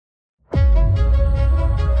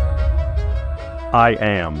I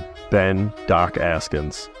am Ben Doc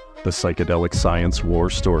Askins, the psychedelic science war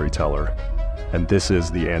storyteller, and this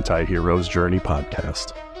is the Anti-Hero's Journey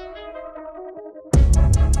podcast.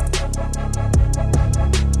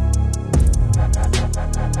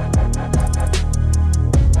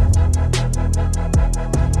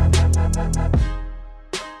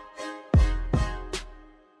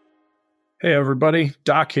 Hey everybody,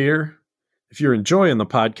 Doc here. If you're enjoying the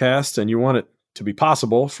podcast and you want it to be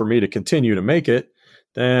possible for me to continue to make it,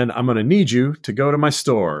 then I'm going to need you to go to my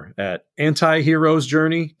store at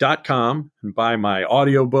antiheroesjourney.com and buy my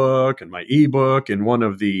audiobook and my ebook in one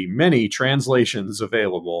of the many translations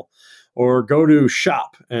available, or go to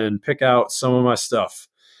shop and pick out some of my stuff.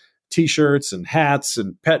 T-shirts and hats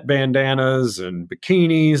and pet bandanas and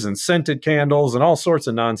bikinis and scented candles and all sorts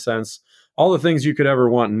of nonsense. All the things you could ever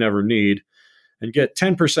want and never need. And get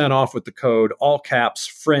 10% off with the code, all caps,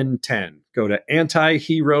 FRIEND10. Go to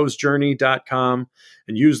antiheroesjourney.com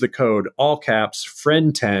and use the code, all caps,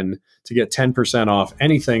 FRIEND10 to get 10% off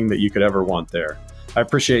anything that you could ever want there. I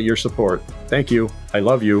appreciate your support. Thank you. I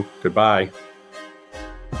love you. Goodbye.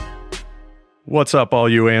 What's up, all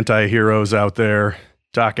you anti-heroes out there?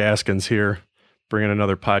 Doc Askins here, bringing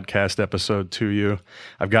another podcast episode to you.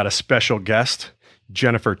 I've got a special guest.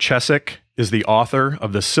 Jennifer Chesak is the author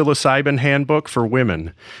of the Psilocybin Handbook for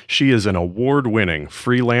Women. She is an award-winning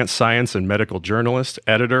freelance science and medical journalist,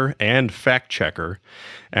 editor, and fact-checker,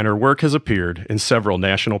 and her work has appeared in several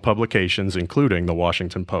national publications, including the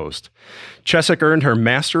Washington Post. Chesak earned her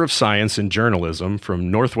Master of Science in Journalism from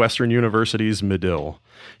Northwestern University's Medill.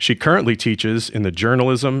 She currently teaches in the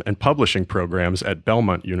journalism and publishing programs at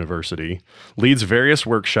Belmont University, leads various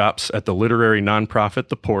workshops at the literary nonprofit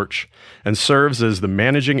The Porch, and serves as the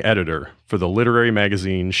managing editor for the literary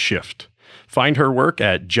magazine Shift. Find her work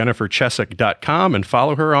at jenniferchesak.com and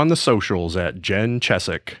follow her on the socials at Jen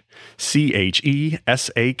Chesak,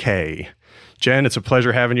 Chesak. Jen, it's a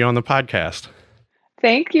pleasure having you on the podcast.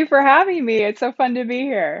 Thank you for having me. It's so fun to be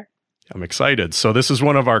here. I'm excited. So this is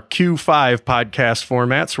one of our Q5 podcast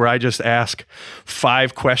formats where I just ask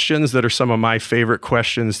 5 questions that are some of my favorite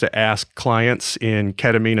questions to ask clients in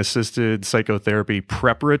ketamine-assisted psychotherapy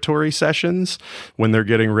preparatory sessions when they're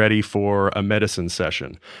getting ready for a medicine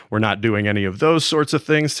session. We're not doing any of those sorts of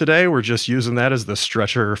things today. We're just using that as the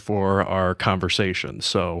stretcher for our conversation.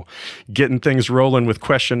 So getting things rolling with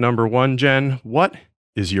question number 1, Jen, what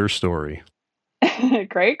is your story?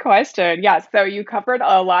 Great question. Yeah, so you covered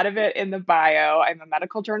a lot of it in the bio. I'm a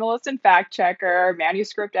medical journalist and fact checker,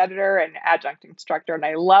 manuscript editor, and adjunct instructor, and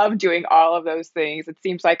I love doing all of those things. It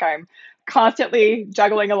seems like I'm constantly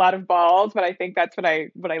juggling a lot of balls, but I think that's what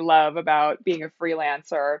I love about being a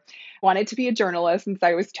freelancer. Wanted to be a journalist since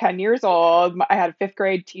I was 10 years old. I had a 5th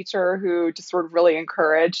grade teacher who just sort of really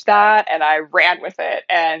encouraged that, and I ran with it,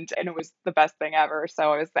 and it was the best thing ever.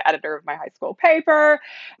 So I was the editor of my high school paper,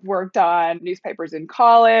 worked on newspapers in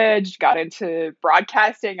college, got into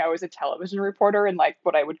broadcasting. I was a television reporter in like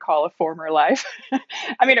what I would call a former life.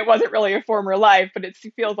 I mean, it wasn't really a former life, but it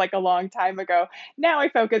feels like a long time ago. Now I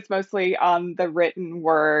focus mostly on the written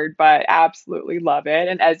word, but absolutely love it.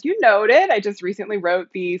 And as you noted, I just recently wrote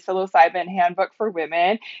the Psilocybin Handbook for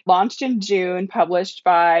Women, launched in June, published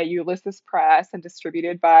by Ulysses Press and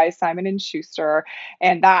distributed by Simon & Schuster.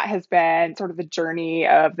 And that has been sort of the journey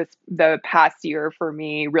of the past year for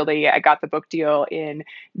me. Really, I got the book deal in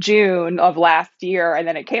June of last year, and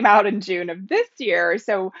then it came out in June of this year.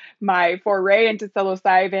 So my foray into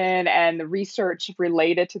psilocybin and the research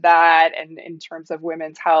related to that, and in terms of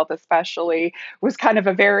women's health especially, was kind of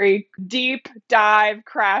a very deep dive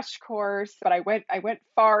crash course. But I went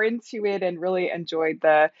far into it and really enjoyed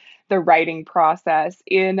the writing process.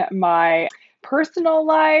 In my personal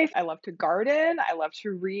life, I love to garden. I love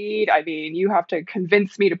to read. I mean, you have to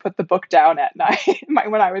convince me to put the book down at night.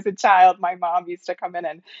 When I was a child, my mom used to come in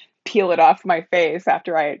and peel it off my face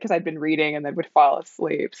because I'd been reading and then would fall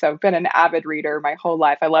asleep. So I've been an avid reader my whole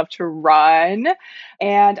life. I love to run,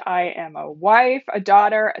 and I am a wife, a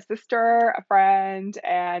daughter, a sister, a friend,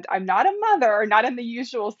 and I'm not a mother, not in the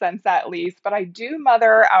usual sense at least, but I do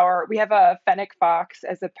mother we have a fennec fox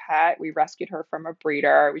as a pet. We rescued her from a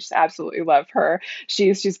breeder. We just absolutely love her.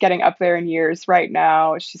 She's getting up there in years right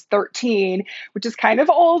now. She's 13, which is kind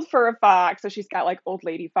of old for a fox. So she's got like old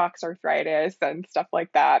lady fox arthritis and stuff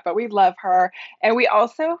like that. But we love her. And we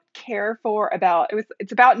also care for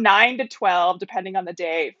it's about 9 to 12, depending on the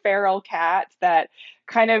day, feral cats that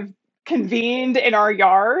kind of convened in our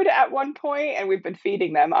yard at one point, and we've been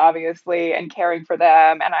feeding them, obviously, and caring for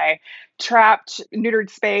them. And I trapped, neutered,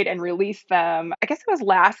 spayed, and released them. I guess it was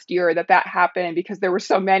last year that happened because there were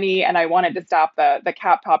so many, and I wanted to stop the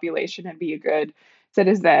cat population and be a good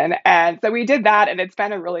citizen. And so we did that, and it's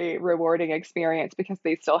been a really rewarding experience because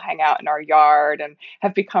they still hang out in our yard and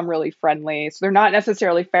have become really friendly. So they're not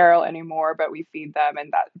necessarily feral anymore, but we feed them,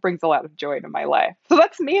 and that brings a lot of joy to my life. So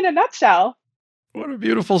that's me in a nutshell. What a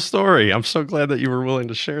beautiful story. I'm so glad that you were willing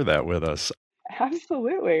to share that with us.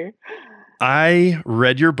 Absolutely. I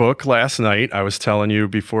read your book last night. I was telling you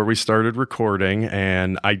before we started recording,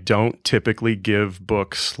 and I don't typically give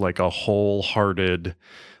books like a wholehearted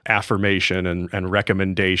affirmation and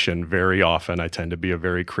recommendation very often. I tend to be a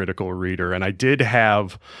very critical reader. And I did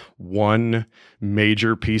have one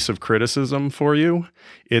major piece of criticism for you.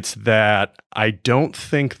 It's that I don't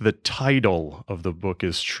think the title of the book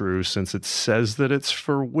is true since it says that it's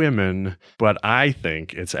for women, but I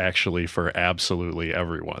think it's actually for absolutely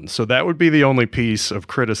everyone. So that would be the only piece of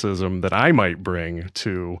criticism that I might bring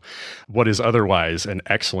to what is otherwise an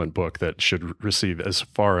excellent book that should receive as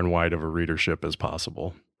far and wide of a readership as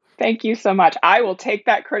possible. Thank you so much. I will take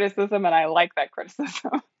that criticism, and I like that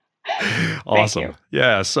criticism. Thank Awesome. you.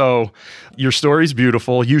 Yeah. So your story's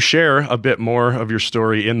beautiful. You share a bit more of your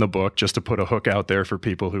story in the book, just to put a hook out there for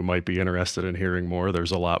people who might be interested in hearing more.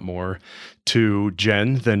 There's a lot more to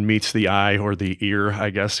Jen than meets the eye or the ear,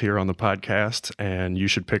 I guess, here on the podcast. And you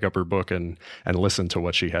should pick up her book and listen to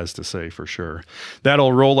what she has to say for sure.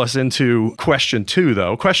 That'll roll us into question 2,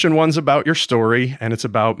 though. Question 1's about your story, and it's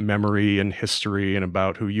about memory and history and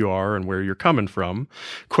about who you are and where you're coming from.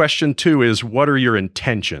 Question 2 is, what are your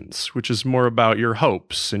intentions? Which is more about your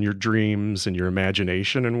hopes and your dreams and your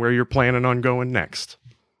imagination and where you're planning on going next.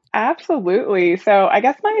 Absolutely. So I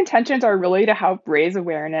guess my intentions are really to help raise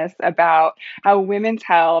awareness about how women's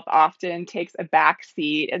health often takes a back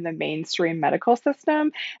seat in the mainstream medical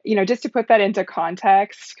system. Just to put that into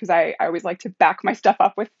context, because I always like to back my stuff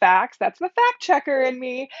up with facts. That's the fact checker in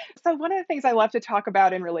me. So one of the things I love to talk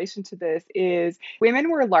about in relation to this is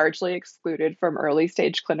women were largely excluded from early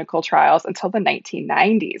stage clinical trials until the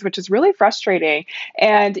 1990s, which is really frustrating.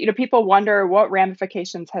 And people wonder what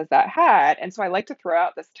ramifications has that had. And so I like to throw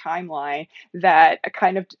out this timeline that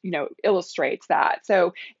kind of, illustrates that.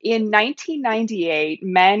 So in 1998,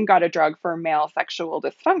 men got a drug for male sexual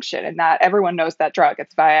dysfunction, and that everyone knows that drug,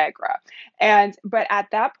 it's Viagra. But at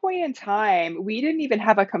that point in time, we didn't even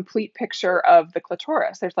have a complete picture of the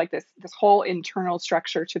clitoris. There's like this whole internal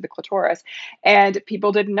structure to the clitoris, and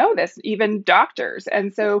people didn't know this, even doctors.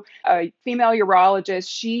 And so a female urologist,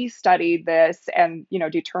 she studied this and,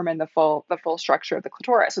 determined the full structure of the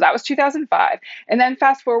clitoris. So that was 2005. And then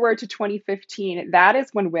fast forward to 2015, that is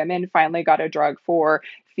when women finally got a drug for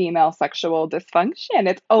female sexual dysfunction.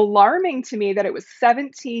 It's alarming to me that it was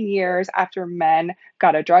 17 years after men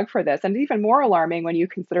got a drug for this. And even more alarming when you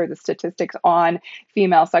consider the statistics on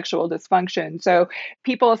female sexual dysfunction. So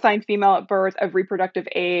people assigned female at birth of reproductive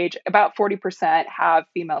age, about 40% have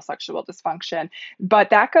female sexual dysfunction. But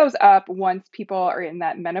that goes up once people are in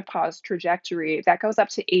that menopause trajectory. That goes up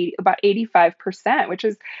to about 85%, which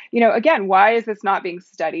is, again, why is this not being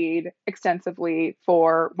studied extensively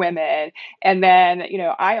for women? And then,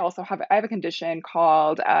 I have a condition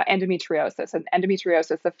called endometriosis, and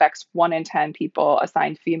endometriosis affects 1 in 10 people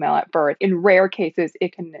assigned female at birth. In rare cases,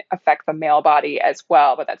 it can affect the male body as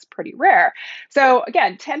well, but that's pretty rare. So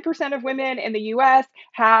again, 10% of women in the US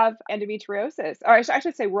have endometriosis, or I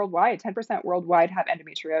should say worldwide, 10% worldwide have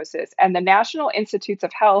endometriosis. And the National Institutes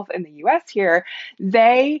of Health in the US here,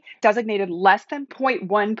 they designated less than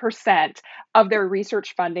 0.1% of their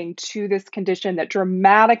research funding to this condition that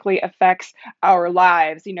dramatically affects our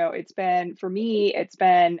lives. For me, it's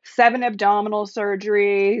been 7 abdominal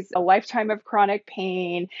surgeries, a lifetime of chronic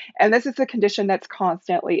pain, and this is a condition that's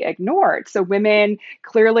constantly ignored. So women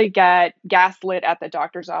clearly get gaslit at the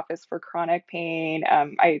doctor's office for chronic pain.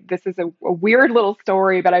 This is a weird little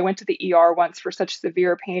story, but I went to the ER once for such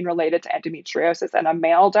severe pain related to endometriosis, and a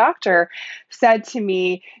male doctor said to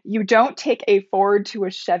me, "You don't take a Ford to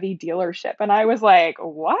a Chevy dealership." And I was like,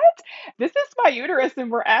 "What? This is my uterus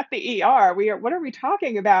and we're at the ER. What are we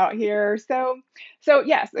talking about here?" So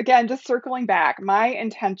yes, again, just circling back, my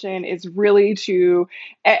intention is really to,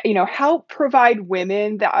 help provide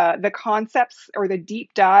women the concepts or the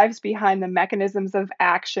deep dives behind the mechanisms of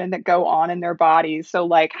action that go on in their bodies. So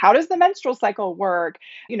like, how does the menstrual cycle work,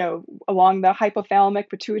 along the hypothalamic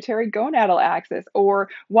pituitary gonadal axis? Or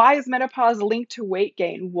why is menopause linked to weight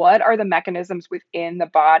gain? What are the mechanisms within the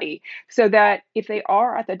body? So that if they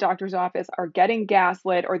are at the doctor's office, are getting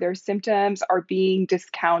gaslit, or their symptoms are being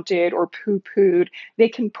discounted or poo-pooed, they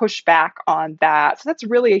can push back on that. So that's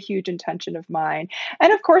really a huge intention of mine.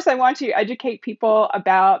 And of course, I want to educate people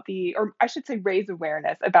about or I should say, raise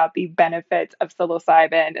awareness about the benefits of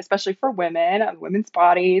psilocybin, especially for women, women's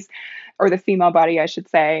bodies, or the female body, I should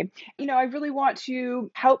say. I really want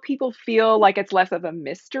to help people feel like it's less of a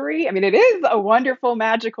mystery. I mean, it is a wonderful,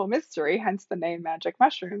 magical mystery, hence the name magic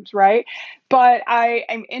mushrooms, right? But I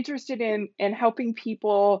am interested in helping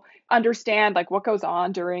people understand like what goes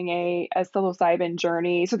on during a psilocybin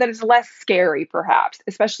journey so that it's less scary, perhaps,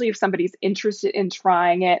 especially if somebody's interested in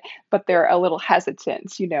trying it, but they're a little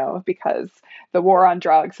hesitant, because the war on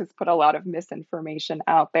drugs has put a lot of misinformation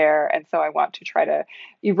out there. And so I want to try to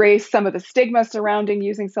erase some of the stigma surrounding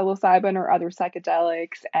using psilocybin or other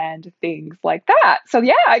psychedelics and things like that. So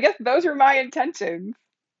yeah, I guess those are my intentions.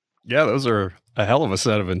 Yeah, those are a hell of a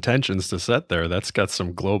set of intentions to set there. That's got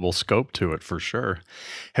some global scope to it for sure.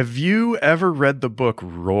 Have you ever read the book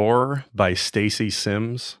Roar by Stacy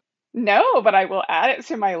Sims? No, but I will add it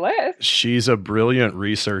to my list. She's a brilliant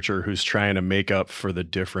researcher who's trying to make up for the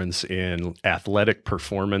difference in athletic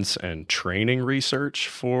performance and training research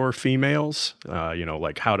for females.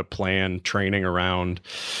 Like how to plan training around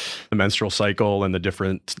the menstrual cycle and the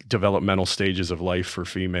different developmental stages of life for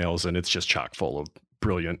females. And it's just chock full of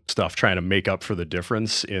brilliant stuff trying to make up for the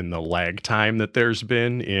difference in the lag time that there's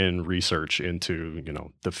been in research into,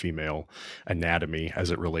 the female anatomy as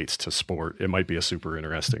it relates to sport. It might be a super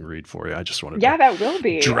interesting read for you. I just wanted to that will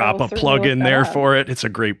be. drop will a plug in there up. for it. It's a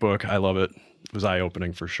great book. I love it. It was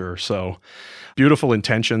eye-opening for sure. So beautiful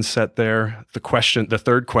intentions set there. The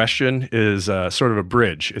third question is sort of a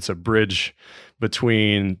bridge. It's a bridge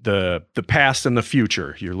between the past and the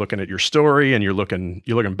future. You're looking at your story and you're looking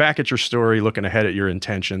back at your story, looking ahead at your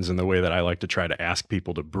intentions. And the way that I like to try to ask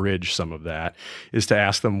people to bridge some of that is to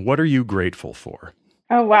ask them, what are you grateful for?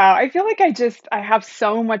 Oh, wow. I feel like I have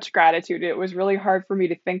so much gratitude. It was really hard for me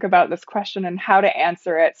to think about this question and how to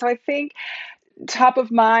answer it. So I think top of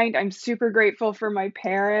mind, I'm super grateful for my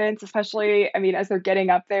parents, especially, I mean, as they're getting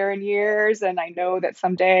up there in years, and I know that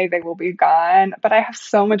someday they will be gone. But I have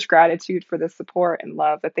so much gratitude for the support and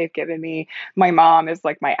love that they've given me. My mom is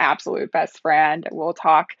like my absolute best friend. We'll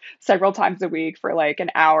talk several times a week for like an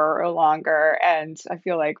hour or longer. And I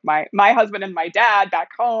feel like my husband and my dad back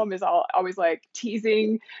home is always like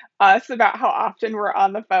teasing us about how often we're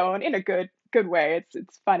on the phone in a good way.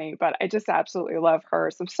 It's funny, but I just absolutely love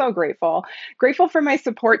her. So I'm so grateful for my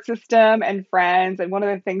support system and friends. And one of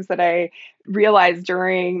the things that I realized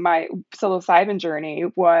during my psilocybin journey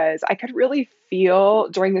was I could really feel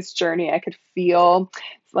during this journey, I could feel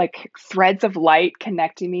like threads of light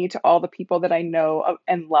connecting me to all the people that I know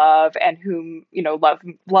and love and whom,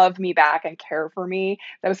 love me back and care for me.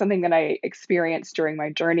 That was something that I experienced during my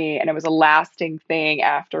journey. And it was a lasting thing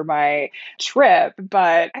after my trip.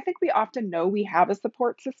 But I think we often know we have a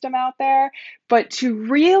support system out there, but to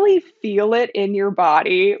really feel it in your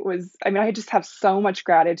body I just have so much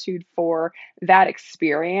gratitude for that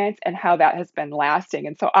experience and how that has been lasting.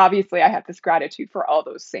 And so obviously I have this gratitude for all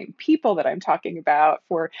those same people that I'm talking about,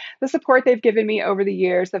 for the support they've given me over the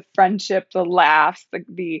years, the friendship, the laughs,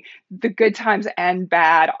 the good times and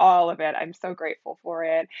bad, all of it. I'm so grateful for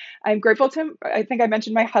it. I'm grateful I think I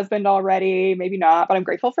mentioned my husband already, maybe not, but I'm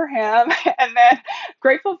grateful for him. And then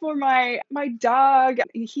grateful for my dog.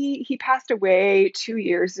 He passed away 2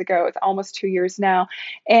 years ago. It's almost 2 years now.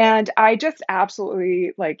 And I just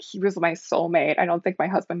absolutely, he was my soulmate. I don't think my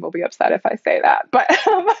husband will be upset if I say that, but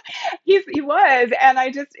he was. And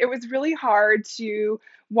it was really hard to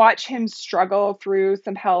watch him struggle through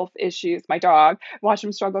some health issues, my dog, watch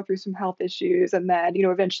him struggle through some health issues. And then,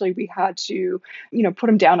 eventually we had to, put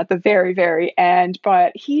him down at the very, very end.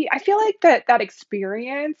 But I feel like that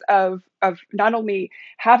experience of not only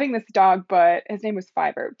having this dog, but his name was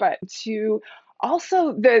Fiverr, but to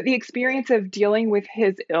also the experience of dealing with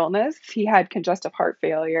his illness. He had congestive heart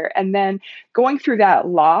failure, and then going through that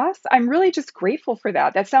loss. I'm really just grateful for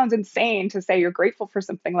that. That sounds insane to say you're grateful for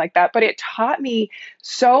something like that, but it taught me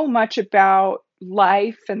so much about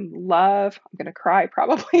life and love. I'm going to cry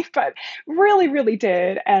probably, but really, really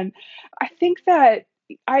did. And I think that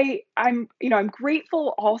I'm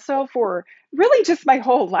grateful also for really just my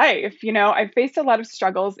whole life. I've faced a lot of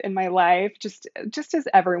struggles in my life, just as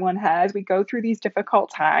everyone has. We go through these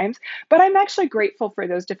difficult times, but I'm actually grateful for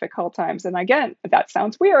those difficult times. And again, that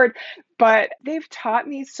sounds weird, but they've taught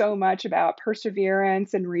me so much about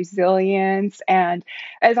perseverance and resilience. And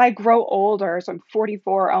as I grow older, so I'm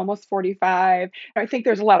 44, almost 45, I think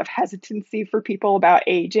there's a lot of hesitancy for people about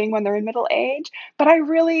aging when they're in middle age. But I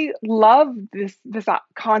really love this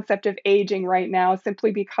concept of aging right now,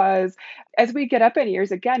 simply because as we get up in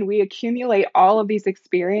years, again, we accumulate all of these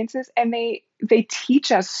experiences and they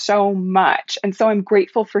teach us so much. And so I'm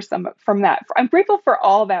grateful for some from that. I'm grateful for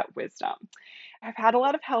all that wisdom. I've had a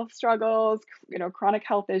lot of health struggles, chronic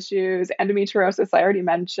health issues, endometriosis, I already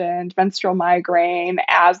mentioned, menstrual migraine,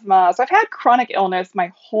 asthma. So I've had chronic illness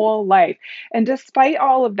my whole life. And despite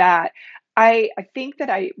all of that, I think that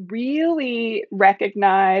I really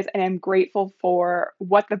recognize and am grateful for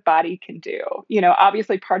what the body can do.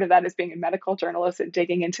 Obviously, part of that is being a medical journalist and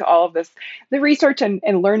digging into all of this, the research and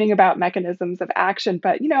learning about mechanisms of action.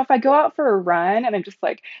 But, if I go out for a run and I'm just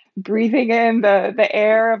like breathing in the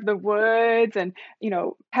air of the woods and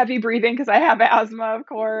heavy breathing because I have asthma, of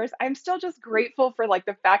course. I'm still just grateful for like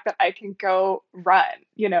the fact that I can go run.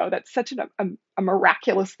 That's such a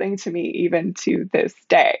miraculous thing to me, even to this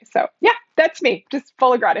day. So, yeah, that's me, just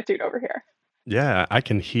full of gratitude over here. Yeah, I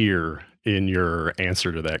can hear in your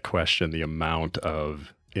answer to that question the amount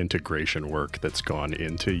of integration work that's gone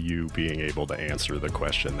into you being able to answer the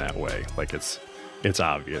question that way. Like it's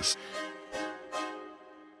obvious.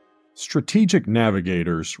 Strategic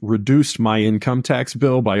Navigators reduced my income tax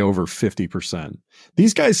bill by over 50%.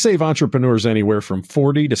 These guys save entrepreneurs anywhere from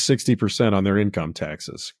 40 to 60% on their income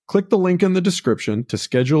taxes. Click the link in the description to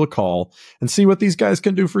schedule a call and see what these guys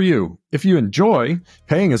can do for you. If you enjoy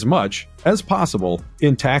paying as much as possible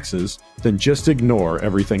in taxes, then just ignore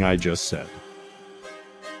everything I just said.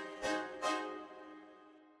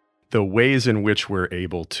 The ways in which we're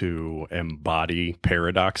able to embody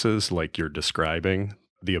paradoxes like you're describing,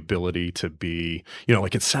 the ability to be,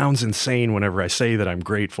 like it sounds insane whenever I say that I'm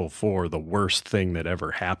grateful for the worst thing that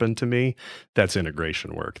ever happened to me. That's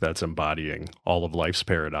integration work. That's embodying all of life's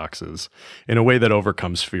paradoxes in a way that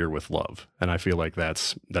overcomes fear with love. And I feel like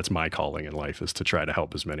that's my calling in life, is to try to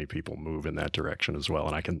help as many people move in that direction as well.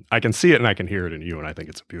 And I can see it and I can hear it in you. And I think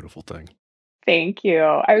it's a beautiful thing. Thank you.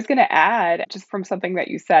 I was going to add, just from something that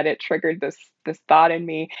you said, it triggered this thought in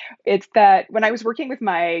me. It's that when I was working with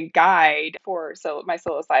my guide for my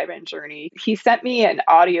psilocybin journey, he sent me an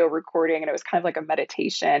audio recording, and it was kind of like a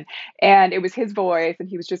meditation, and it was his voice, and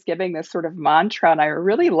he was just giving this sort of mantra, and I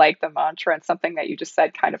really liked the mantra, and something that you just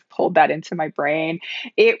said kind of pulled that into my brain.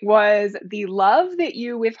 It was, the love that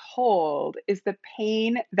you withhold is the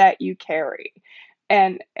pain that you carry.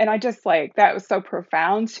 And I just, like, that was so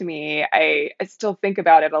profound to me. I still think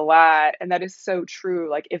about it a lot, and that is so true.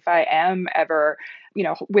 Like, if I am ever,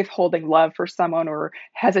 withholding love for someone or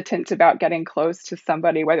hesitant about getting close to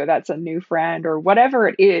somebody, whether that's a new friend or whatever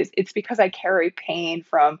it is, it's because I carry pain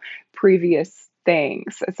from previous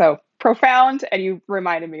things. So profound, and you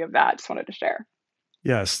reminded me of that. Just wanted to share.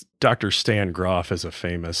 Yes, Dr. Stan Grof is a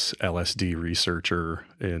famous LSD researcher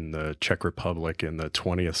in the Czech Republic in the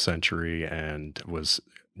 20th century and was,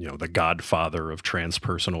 the godfather of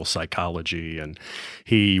transpersonal psychology. And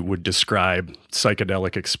he would describe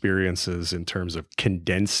psychedelic experiences in terms of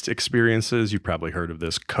condensed experiences. You probably heard of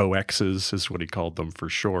this. COEXs is what he called them for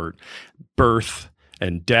short. Birth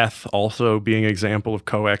and death also being an example of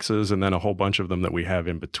COEXs, and then a whole bunch of them that we have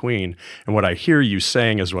in between. And what I hear you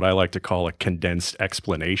saying is what I like to call a condensed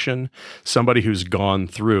explanation. Somebody who's gone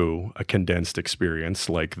through a condensed experience,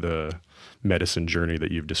 like the medicine journey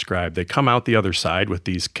that you've described, they come out the other side with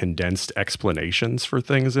these condensed explanations for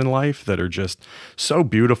things in life that are just so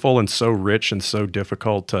beautiful and so rich and so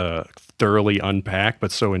difficult to thoroughly unpack,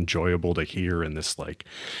 but so enjoyable to hear in this like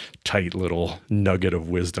tight little nugget of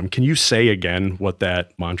wisdom. Can you say again what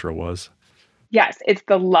that mantra was? Yes, it's,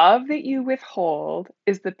 the love that you withhold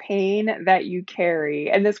is the pain that you carry.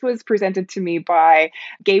 And this was presented to me by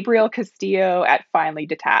Gabriel Castillo at Finally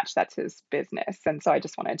Detached. That's his business. And so I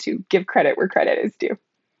just wanted to give credit where credit is due.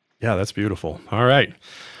 Yeah, that's beautiful. All right.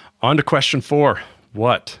 On to question 4.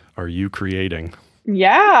 What are you creating?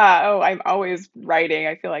 Yeah. Oh, I'm always writing.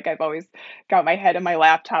 I feel like I've always got my head in my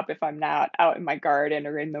laptop if I'm not out in my garden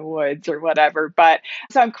or in the woods or whatever. But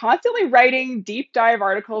so I'm constantly writing deep dive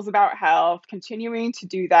articles about health, continuing to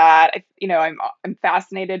do that. I'm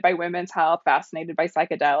fascinated by women's health, fascinated by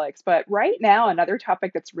psychedelics. But right now, another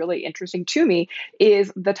topic that's really interesting to me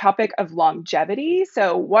is the topic of longevity.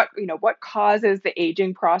 So what causes the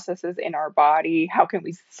aging processes in our body? How can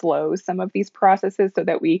we slow some of these processes so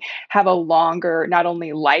that we have a longer, not only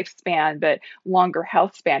lifespan, but longer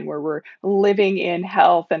health span, where we're living in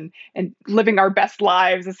health and living our best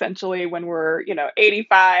lives essentially when we're,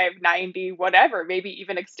 85, 90, whatever, maybe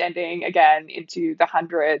even extending again into the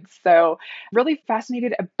hundreds. So really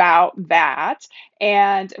fascinated about that.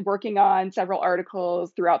 and working on several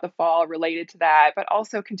articles throughout the fall related to that, but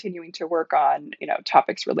also continuing to work on,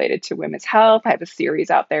 topics related to women's health. I have a series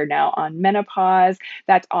out there now on menopause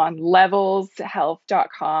that's on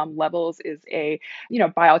levelshealth.com. Levels is a,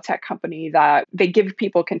 biotech company that they give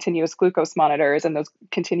people continuous glucose monitors, and those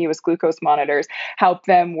continuous glucose monitors help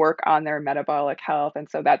them work on their metabolic health. And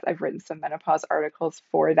so I've written some menopause articles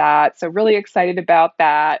for that. So really excited about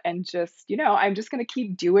that. And just, I'm just going to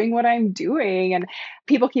keep doing what I'm doing. And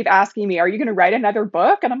people keep asking me, are you going to write another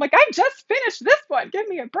book? And I'm like, I just finished this one. Give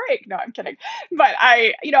me a break. No, I'm kidding. But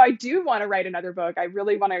I do want to write another book. I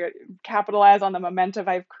really want to capitalize on the momentum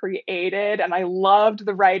I've created. And I loved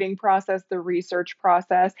the writing process, the research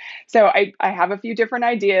process. So I have a few different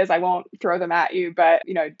ideas. I won't throw them at you, but,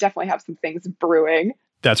 definitely have some things brewing.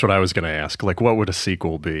 That's what I was going to ask. Like, what would a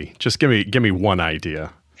sequel be? Just give me one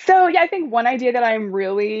idea. So yeah, I think one idea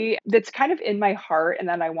that's kind of in my heart and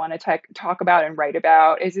that I want to talk about and write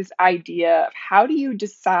about is this idea of how do you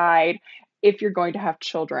decide if you're going to have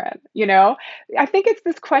children? I think it's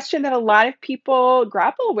this question that a lot of people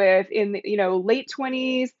grapple with in late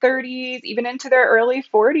 20s, 30s, even into their early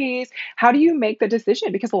 40s. How do you make the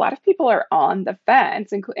decision? Because a lot of people are on the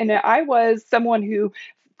fence, and I was someone who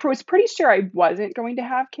was pretty sure I wasn't going to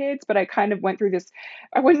have kids, but I kind of went through this,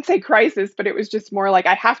 I wouldn't say crisis, but it was just more like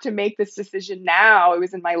I have to make this decision now. It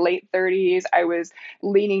was in my late 30s. I was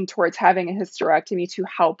leaning towards having a hysterectomy to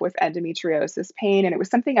help with endometriosis pain. And it was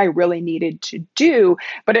something I really needed to do.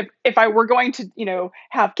 But if I were going to,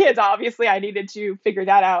 have kids, obviously I needed to figure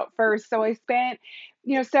that out first. So I spent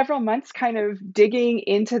several months kind of digging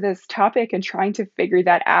into this topic and trying to figure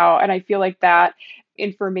that out. And I feel like that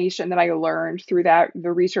information that I learned through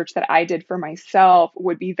the research that I did for myself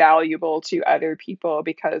would be valuable to other people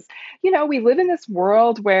because, we live in this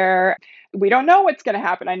world where we don't know what's going to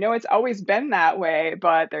happen. I know it's always been that way,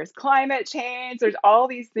 but there's climate change, there's all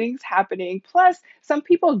these things happening. Plus, some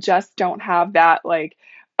people just don't have that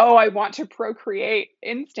oh, I want to procreate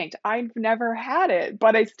instinct. I've never had it,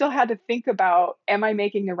 but I still had to think about, am I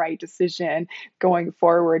making the right decision going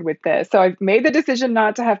forward with this? So I've made the decision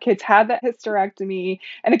not to have kids, had that hysterectomy.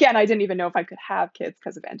 And again, I didn't even know if I could have kids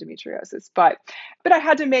because of endometriosis, but I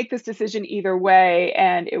had to make this decision either way,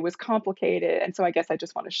 and it was complicated. And so I guess I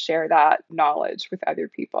just want to share that knowledge with other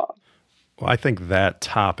people. Well, I think that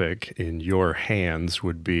topic in your hands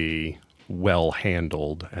would be well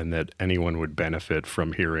handled, and that anyone would benefit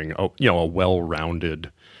from hearing a well-rounded,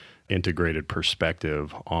 integrated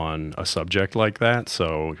perspective on a subject like that.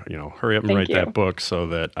 So hurry up and write that book so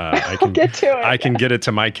that I can get to it. I can get it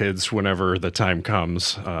to my kids whenever the time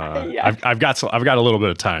comes. I've got a little bit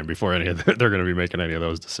of time before they're going to be making any of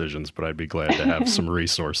those decisions, but I'd be glad to have some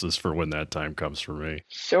resources for when that time comes for me.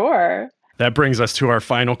 Sure. That brings us to our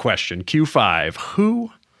final question, Q5.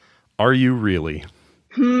 Who are you really?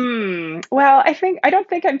 Well, I don't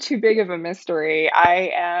think I'm too big of a mystery.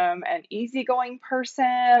 I am an easygoing person.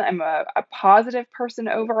 I'm a positive person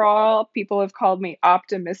overall. People have called me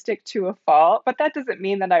optimistic to a fault, but that doesn't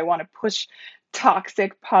mean that I want to push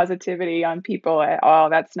toxic positivity on people at all.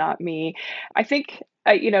 That's not me. I think,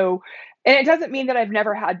 and it doesn't mean that I've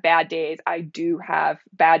never had bad days. I do have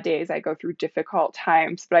bad days. I go through difficult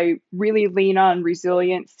times, but I really lean on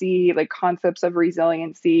resiliency, like concepts of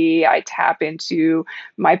resiliency. I tap into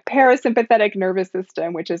my parasympathetic nervous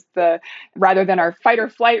system, which is rather than our fight or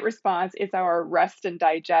flight response, it's our rest and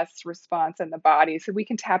digest response in the body. So we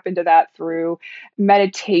can tap into that through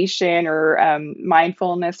meditation or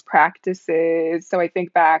mindfulness practices. So I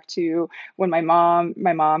think back to when my mom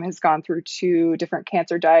has gone through 2 different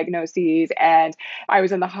cancer diagnoses. And I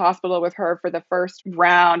was in the hospital with her for the first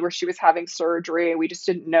round where she was having surgery. We just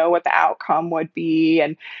didn't know what the outcome would be.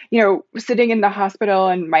 And, sitting in the hospital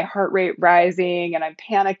and my heart rate rising and I'm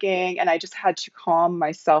panicking, and I just had to calm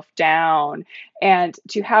myself down. And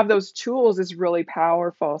to have those tools is really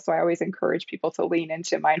powerful. So I always encourage people to lean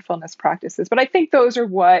into mindfulness practices. But I think those are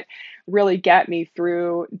what really get me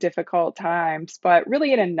through difficult times. But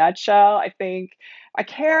really, in a nutshell, I think I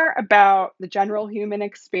care about the general human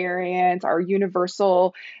experience, our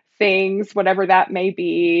universal things, whatever that may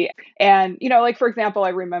be. And, for example, I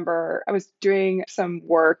remember I was doing some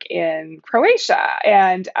work in Croatia,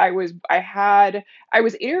 and I was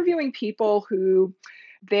interviewing people who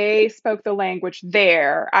they spoke the language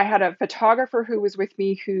there. I had a photographer who was with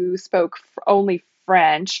me who spoke only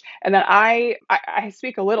French. And then I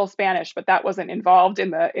speak a little Spanish, but that wasn't involved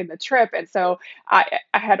in the trip. And so I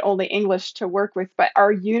had only English to work with, but our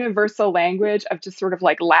universal language of just sort of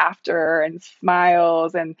like laughter and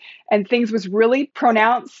smiles and things was really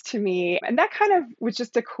pronounced to me. And that kind of was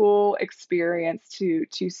just a cool experience to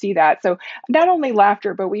see that. So not only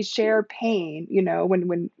laughter, but we share pain,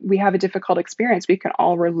 when we have a difficult experience, we can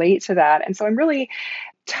all relate to that. And so I'm really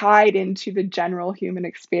tied into the general human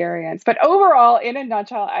experience. But overall, in a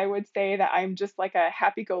nutshell, I would say that I'm just like a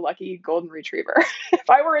happy-go-lucky golden retriever. If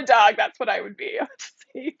I were a dog, that's what I would be. I would just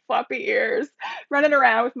see floppy ears, running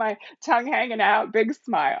around with my tongue hanging out, big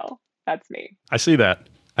smile. That's me. I see that.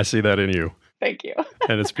 I see that in you. Thank you.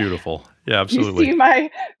 And it's beautiful. Yeah, absolutely. You see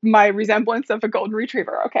my resemblance of a golden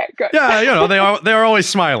retriever. Okay, good. Yeah, they're always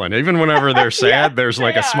smiling. Even whenever they're sad, there's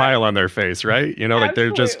like a smile on their face, right? Like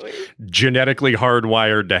they're just genetically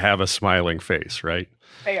hardwired to have a smiling face, right?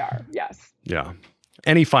 They are, yes. Yeah.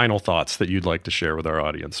 Any final thoughts that you'd like to share with our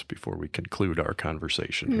audience before we conclude our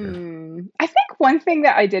conversation here? I think one thing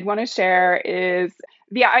that I did want to share is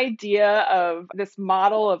the idea of this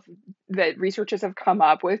model that researchers have come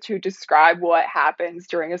up with to describe what happens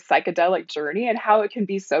during a psychedelic journey and how it can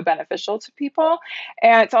be so beneficial to people.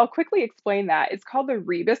 And so I'll quickly explain that. It's called the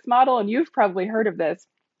Rebus model, and you've probably heard of this.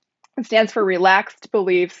 It stands for Relaxed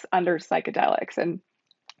Beliefs Under Psychedelics. And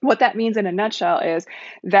what that means in a nutshell is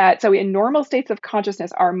that, so in normal states of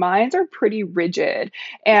consciousness, our minds are pretty rigid.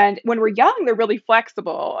 And when we're young, they're really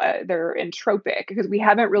flexible. They're entropic because we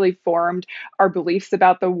haven't really formed our beliefs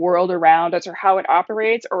about the world around us or how it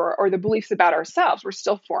operates or the beliefs about ourselves. We're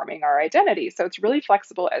still forming our identity. So it's really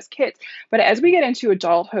flexible as kids. But as we get into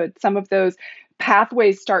adulthood, some of those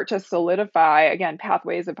pathways start to solidify, again,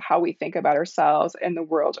 pathways of how we think about ourselves and the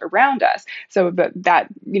world around us. So that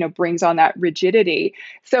brings on that rigidity.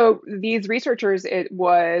 So these researchers, it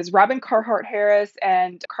was Robin Carhart Harris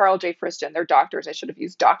and Carl J. Friston. They're doctors. I should have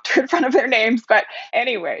used doctor in front of their names. But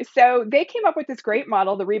anyway, so they came up with this great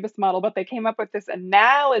model, the Rebus model, but they came up with this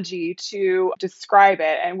analogy to describe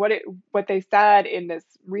it. And what they said in this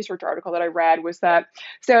research article that I read was that,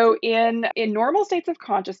 so in normal states of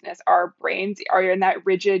consciousness, our brains are in that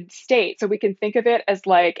rigid state. So we can think of it as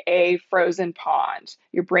like a frozen pond.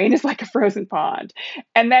 Your brain is like a frozen pond.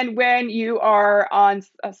 And then when you are on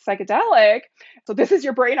a psychedelic, so this is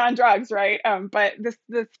your brain on drugs, right? But this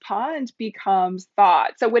pond becomes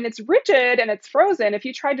thought. So when it's rigid and it's frozen, if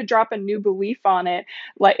you tried to drop a new belief on it,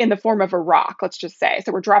 like in the form of a rock, let's just say,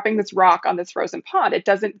 so we're dropping this rock on this frozen pond, it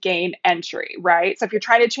doesn't gain entry, right? So if you're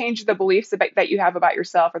trying to change the beliefs that you have about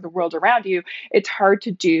yourself or the world around you, it's hard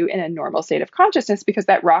to do in a normal state of consciousness because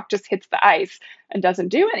that rock just hits the ice and doesn't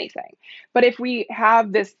do anything. But if we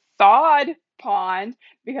have this thawed pond,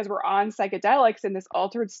 because we're on psychedelics in this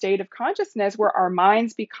altered state of consciousness where our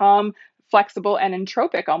minds become flexible and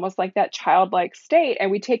entropic, almost like that childlike state,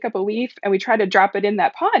 and we take a belief and we try to drop it in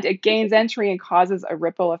that pond, it gains entry and causes a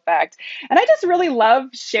ripple effect. And I just really love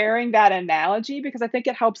sharing that analogy because I think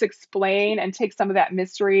it helps explain and take some of that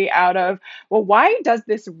mystery out of, well, why does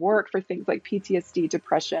this work for things like PTSD,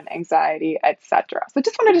 depression, anxiety, etc. So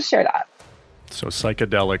just wanted to share that. So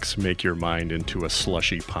psychedelics make your mind into a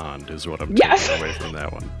slushy pond is what I'm taking away from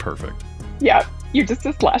that one. Perfect. Yeah, you're just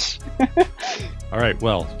a slush. All right,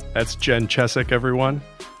 well, that's Jen Chesak, everyone.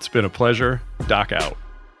 It's been a pleasure. Doc out.